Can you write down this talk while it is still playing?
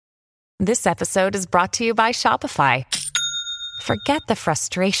This episode is brought to you by Shopify. Forget the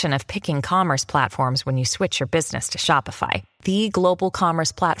frustration of picking commerce platforms when you switch your business to Shopify, the global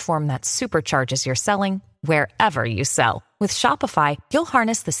commerce platform that supercharges your selling wherever you sell. With Shopify, you'll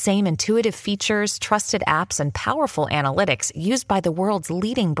harness the same intuitive features, trusted apps, and powerful analytics used by the world's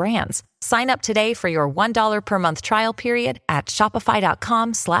leading brands. Sign up today for your $1 per month trial period at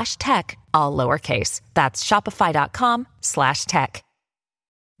shopify.com/tech, all lowercase. That's shopify.com/tech.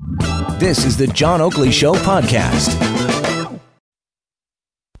 This is the John Oakley Show podcast.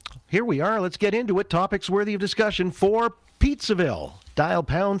 Here we are. Let's get into it. Topics worthy of discussion for Pizzaville. Dial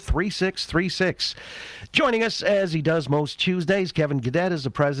pound 3636. Joining us, as he does most Tuesdays, Kevin Gaudet is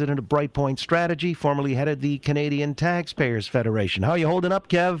the president of BrightPoint Strategy, formerly headed the Canadian Taxpayers Federation. How are you holding up,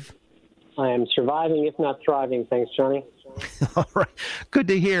 Kev? I am surviving, if not thriving. Thanks, Johnny. All right. Good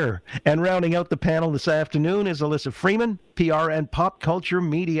to hear. And rounding out the panel this afternoon is Elissa Freeman, PR and pop culture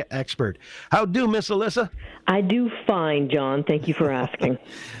media expert. How do, Miss Elissa? I do fine, John. Thank you for asking.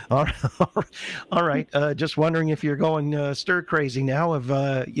 All right. Just wondering if you're going stir crazy now.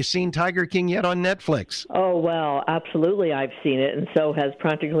 Have you seen Tiger King yet on Netflix? Oh, well, absolutely I've seen it, and so has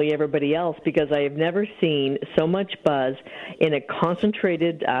practically everybody else, because I have never seen so much buzz in a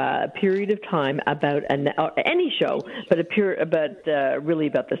concentrated period of time about any show, but really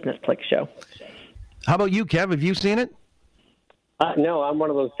about this Netflix show. How about you, Kev? Have you seen it? No, I'm one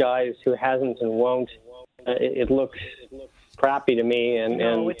of those guys who hasn't and won't. It looks crappy to me, and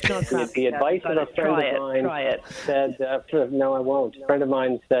it's not crappy. The advice of a friend of mine said, no, I won't. A friend of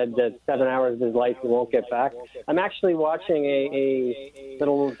mine said that 7 hours of his life he won't get back. I'm actually watching a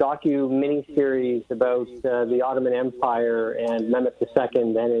little mini-series about the Ottoman Empire and Mehmet II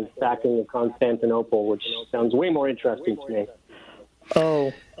and his sacking of Constantinople, which sounds way more interesting to me.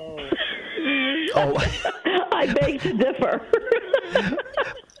 Oh. I beg to differ.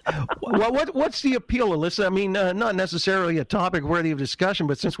 Well, what's the appeal, Elissa? I mean, not necessarily a topic worthy of discussion,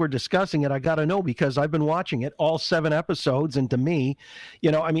 but since we're discussing it, I got to know, because I've been watching it, all 7 episodes, and to me,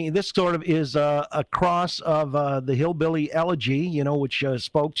 this sort of is a cross of the Hillbilly Elegy, which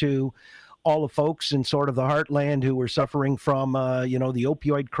spoke to all the folks in sort of the heartland who were suffering from, the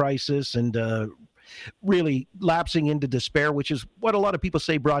opioid crisis and really lapsing into despair, which is what a lot of people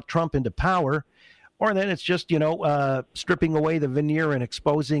say brought Trump into power. Or then it's just, stripping away the veneer and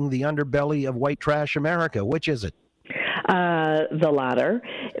exposing the underbelly of white trash America. Which is it? The latter.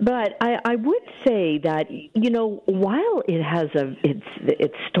 But I would say that, while it has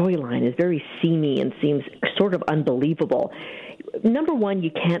its storyline is very seamy and seems sort of unbelievable, number one,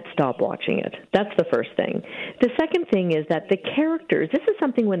 you can't stop watching it. That's the first thing. The second thing is that the characters, this is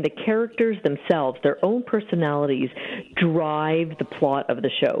something when the characters themselves, their own personalities, drive the plot of the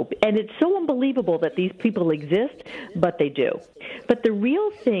show. And it's so unbelievable that these people exist, but they do. But the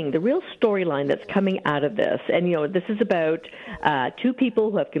real thing, the real storyline that's coming out of this, and, this is about 2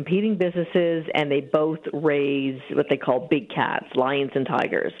 people who have competing businesses, and they both raise what they call big cats, lions and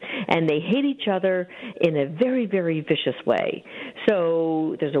tigers. And they hate each other in a very, very vicious way.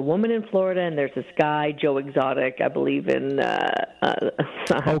 So there's a woman in Florida, and there's this guy, Joe Exotic, I believe in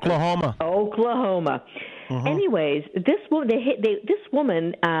Oklahoma. Mm-hmm. Anyways, this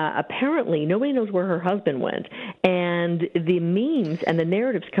woman apparently nobody knows where her husband went, and the memes and the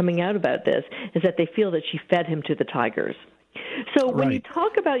narratives coming out about this is that they feel that she fed him to the tigers. So when you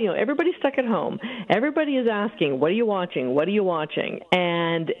talk about, everybody's stuck at home, everybody is asking, what are you watching? What are you watching?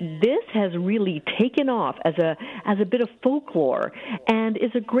 And this has really taken off as a bit of folklore and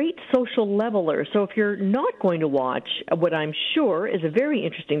is a great social leveler. So if you're not going to watch what I'm sure is a very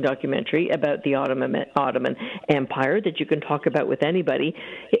interesting documentary about the Ottoman Empire that you can talk about with anybody,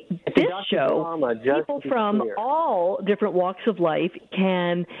 this show, people from all different walks of life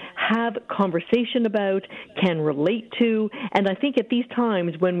can have conversation about, can relate to, and I think at these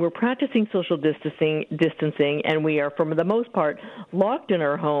times when we're practicing social distancing and we are, for the most part, locked in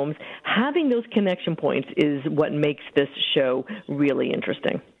our homes, having those connection points is what makes this show really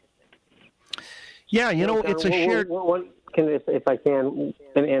interesting. Yeah, it's a shared... If I can,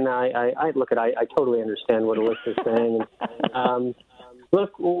 and I totally understand what Elissa's saying.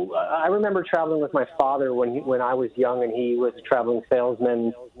 Look, I remember traveling with my father when I was young, and he was a traveling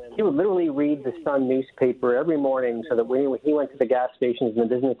salesman. He would literally read the Sun newspaper every morning, so that when he went to the gas stations and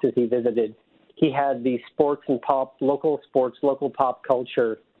the businesses he visited, he had the local pop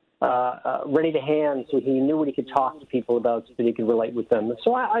culture ready to hand, so he knew what he could talk to people about, so that he could relate with them.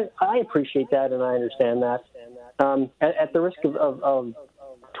 So I appreciate that, and I understand that. At the risk of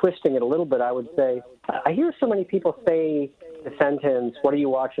twisting it a little bit, I would say, I hear so many people say the sentence, what are you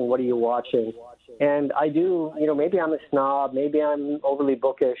watching, what are you watching? And I do, maybe I'm a snob, maybe I'm overly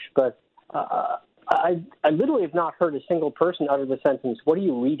bookish, but I literally have not heard a single person utter the sentence, "What are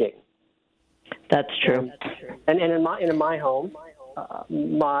you reading?" That's true. And in my home,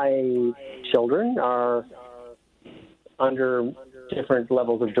 my children are under different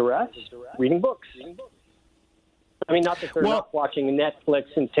levels of duress, reading books. I mean, not that they're not watching Netflix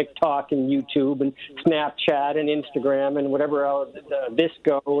and TikTok and YouTube and Snapchat and Instagram and whatever else,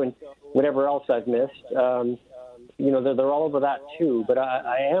 Visco and whatever else I've missed. They're all over that too. But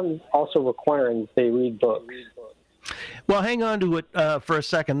I am also requiring that they read books. Well, hang on to it for a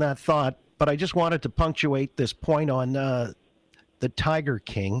second, that thought. But I just wanted to punctuate this point on the Tiger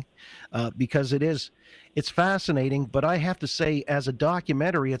King because it's fascinating, but I have to say, as a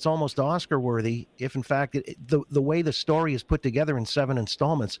documentary, it's almost Oscar-worthy, if in fact, the way the story is put together in 7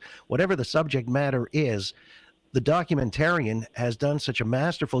 installments, whatever the subject matter is, the documentarian has done such a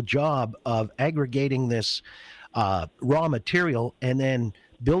masterful job of aggregating this raw material and then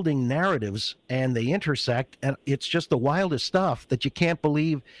building narratives, and they intersect, and it's just the wildest stuff that you can't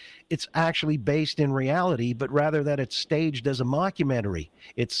believe it's actually based in reality, but rather that it's staged as a mockumentary.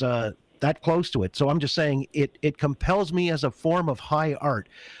 It's that close to it. So I'm just saying it compels me as a form of high art.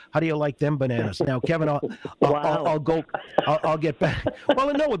 How do you like them bananas? Now, Kevin, I'll get back.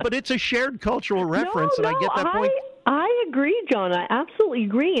 Well, no, but it's a shared cultural reference, and I get that point. I agree, John. I absolutely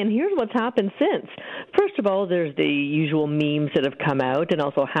agree. And here's what's happened since. First of all, there's the usual memes that have come out, and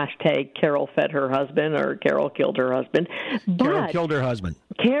also hashtag Carol fed her husband or Carol killed her husband. Carol killed her husband.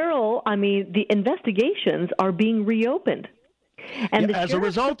 Carol, the investigations are being reopened. And as a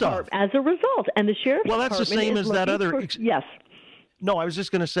result, and the sheriff's well, that's the same as that other. Yes. No, I was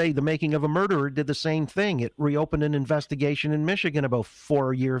just going to say the Making of a Murderer did the same thing. It reopened an investigation in Michigan about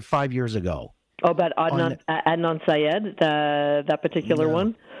 5 years ago. Oh, about Adnan Syed, that particular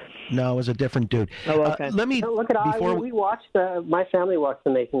one? No, it was a different dude. Oh, okay. We watched. My family watched The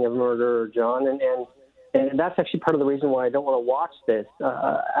Making of a Murderer, John, and that's actually part of the reason why I don't want to watch this.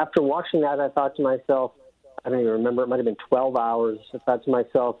 After watching that, I thought to myself, I don't even remember, it might have been 12 hours. I thought to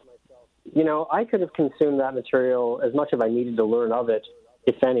myself, I could have consumed that material as much as I needed to learn of it,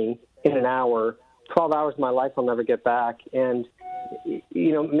 if any, in an hour. 12 hours of my life I'll never get back. And,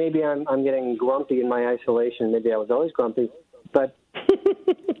 maybe I'm getting grumpy in my isolation. Maybe I was always grumpy. But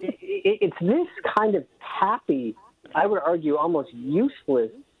it's this kind of happy, I would argue almost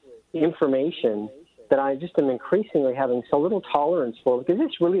useless information that I just am increasingly having so little tolerance for, because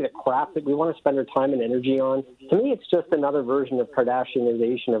it's really the crap that we want to spend our time and energy on. To me, it's just another version of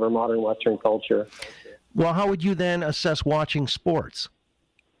Kardashianization of our modern Western culture. Well, how would you then assess watching sports?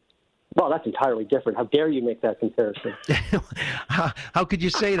 Well, that's entirely different. How dare you make that comparison? How could you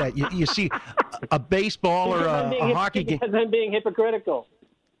say that? You see a baseball or a hockey game. Because I'm being hypocritical.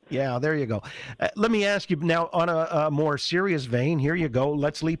 Yeah, there you go. Let me ask you now on a more serious vein. Here you go.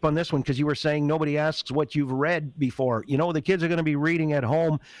 Let's leap on this one because you were saying nobody asks what you've read before. The kids are going to be reading at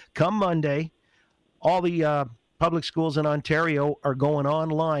home come Monday. All the public schools in Ontario are going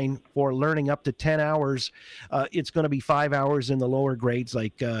online for learning up to 10 hours. It's going to be 5 hours in the lower grades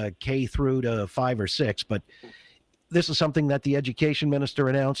like K through to 5 or 6. But this is something that the education minister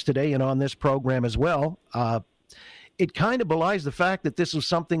announced today and on this program as well. It kind of belies the fact that this was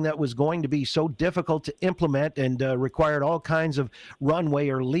something that was going to be so difficult to implement and required all kinds of runway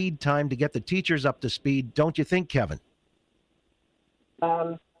or lead time to get the teachers up to speed. Don't you think, Kevin?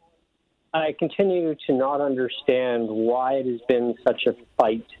 I continue to not understand why it has been such a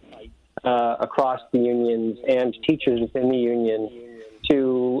fight across the unions and teachers within the union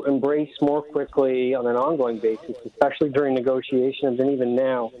to embrace more quickly on an ongoing basis, especially during negotiations and even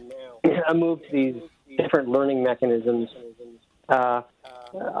now, a move to these different learning mechanisms. I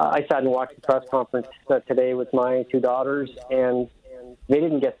sat and watched the press conference today with my 2 daughters, and they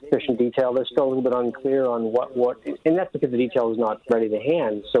didn't get sufficient detail. They're still a little bit unclear on what, and that's because the detail is not ready to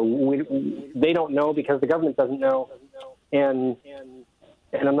hand. So they don't know because the government doesn't know, and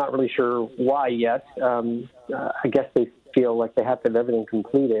I'm not really sure why yet. I guess they feel like they have to have everything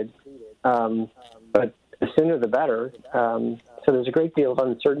completed, but the sooner the better. So there's a great deal of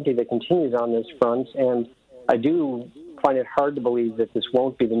uncertainty that continues on this front, and I do find it hard to believe that this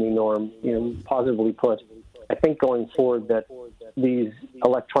won't be the new norm, positively put. I think going forward that these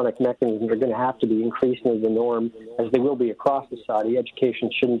electronic mechanisms are going to have to be increasingly the norm, as they will be across society. Education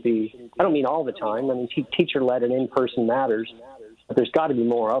shouldn't be, I don't mean all the time, I mean teacher-led and in-person matters, but there's got to be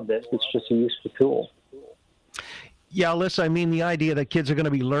more of this. It's just a useful tool. Yeah, Elissa, I mean the idea that kids are going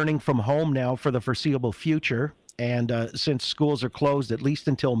to be learning from home now for the foreseeable future, and since schools are closed at least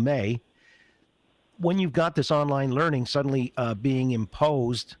until May, when you've got this online learning suddenly being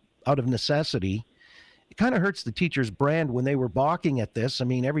imposed out of necessity, it kind of hurts the teacher's brand when they were balking at this. I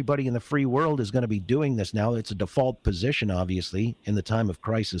mean, everybody in the free world is going to be doing this now. It's a default position, obviously, in the time of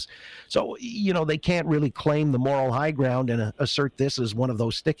crisis. So, they can't really claim the moral high ground and assert this as one of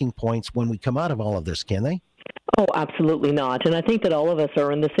those sticking points when we come out of all of this, can they? Oh, absolutely not. And I think that all of us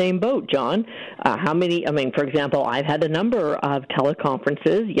are in the same boat, John. For example, I've had a number of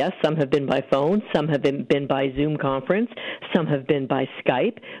teleconferences. Yes, some have been by phone, some have been by Zoom conference, some have been by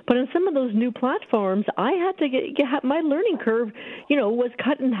Skype. But in some of those new platforms, I had to get my learning curve, was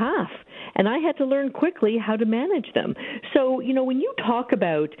cut in half. And I had to learn quickly how to manage them. So, when you talk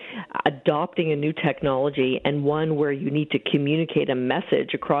about adopting a new technology and one where you need to communicate a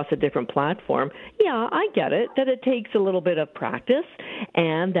message across a different platform, yeah, I get it, that it takes a little bit of practice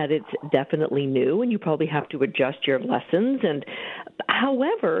and that it's definitely new and you probably have to adjust your lessons. And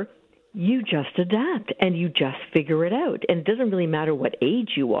however, you just adapt and you just figure it out. And it doesn't really matter what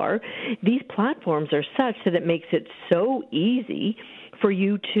age you are. These platforms are such that it makes it so easy for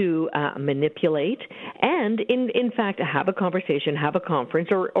you to manipulate and, in fact, have a conversation, have a conference,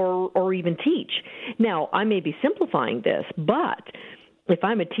 or even teach. Now, I may be simplifying this, but if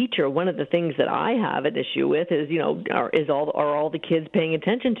I'm a teacher, one of the things that I have an issue with is, are all the kids paying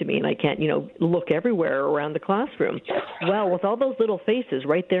attention to me, and I can't, look everywhere around the classroom. Well, with all those little faces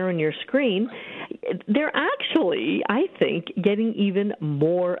right there on your screen, they're actually, I think, getting even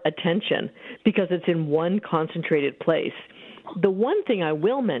more attention because it's in one concentrated place. The one thing I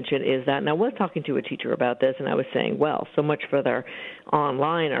will mention is that, and I was talking to a teacher about this, and I was saying, well, so much for their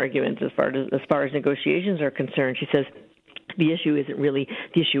online arguments as far as negotiations are concerned. She says, the issue isn't really,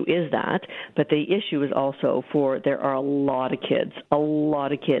 the issue is that, but the issue is also there are a lot of kids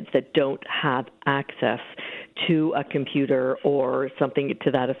that don't have access to a computer or something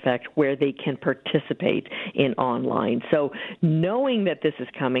to that effect where they can participate in online. So knowing that this is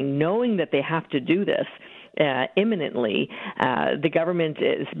coming, knowing that they have to do this imminently, the government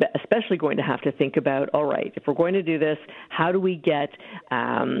is especially going to have to think about, all right, if we're going to do this, how do we get,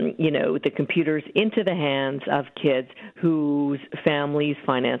 the computers into the hands of kids whose families'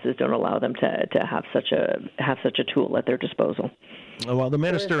 finances don't allow them to have such a tool at their disposal? Well, the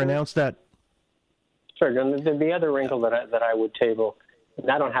minister announced that. Sure, John. The other wrinkle that I would table, and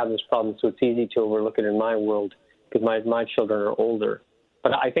I don't have this problem, so it's easy to overlook it in my world because my children are older.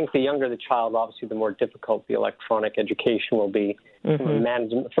 But I think the younger the child, obviously, the more difficult the electronic education will be from a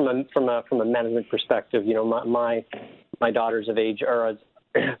management perspective. My daughters of age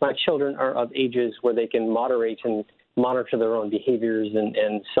my children are of ages where they can moderate and monitor their own behaviors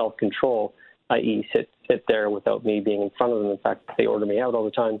and self-control, i.e., sit there without me being in front of them. In fact, they order me out all the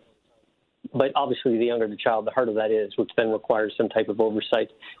time. But obviously, the younger the child, the harder that is, which then requires some type of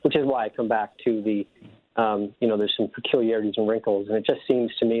oversight, which is why I come back to the there's some peculiarities and wrinkles, and it just seems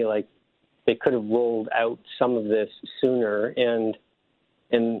to me like they could have rolled out some of this sooner. And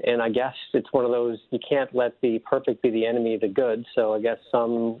I guess it's one of those, you can't let the perfect be the enemy of the good. So I guess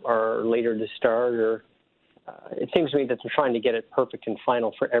some are later to start, or it seems to me that they're trying to get it perfect and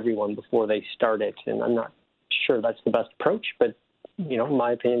final for everyone before they start it. And I'm not sure that's the best approach, but in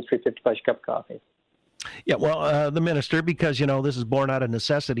my opinion, $3.50 a cup of coffee. Yeah, well, the minister, because, this is born out of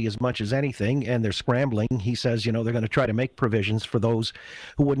necessity as much as anything, and they're scrambling. He says, they're going to try to make provisions for those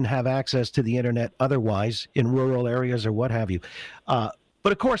who wouldn't have access to the internet otherwise in rural areas or what have you. But,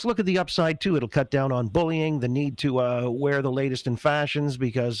 of course, look at the upside, too. It'll cut down on bullying, the need to wear the latest in fashions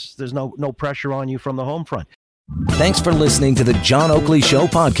because there's no pressure on you from the home front. Thanks for listening to the John Oakley Show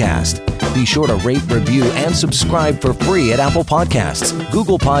podcast. Be sure to rate, review, and subscribe for free at Apple Podcasts,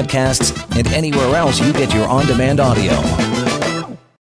 Google Podcasts, and anywhere else you get your on-demand audio.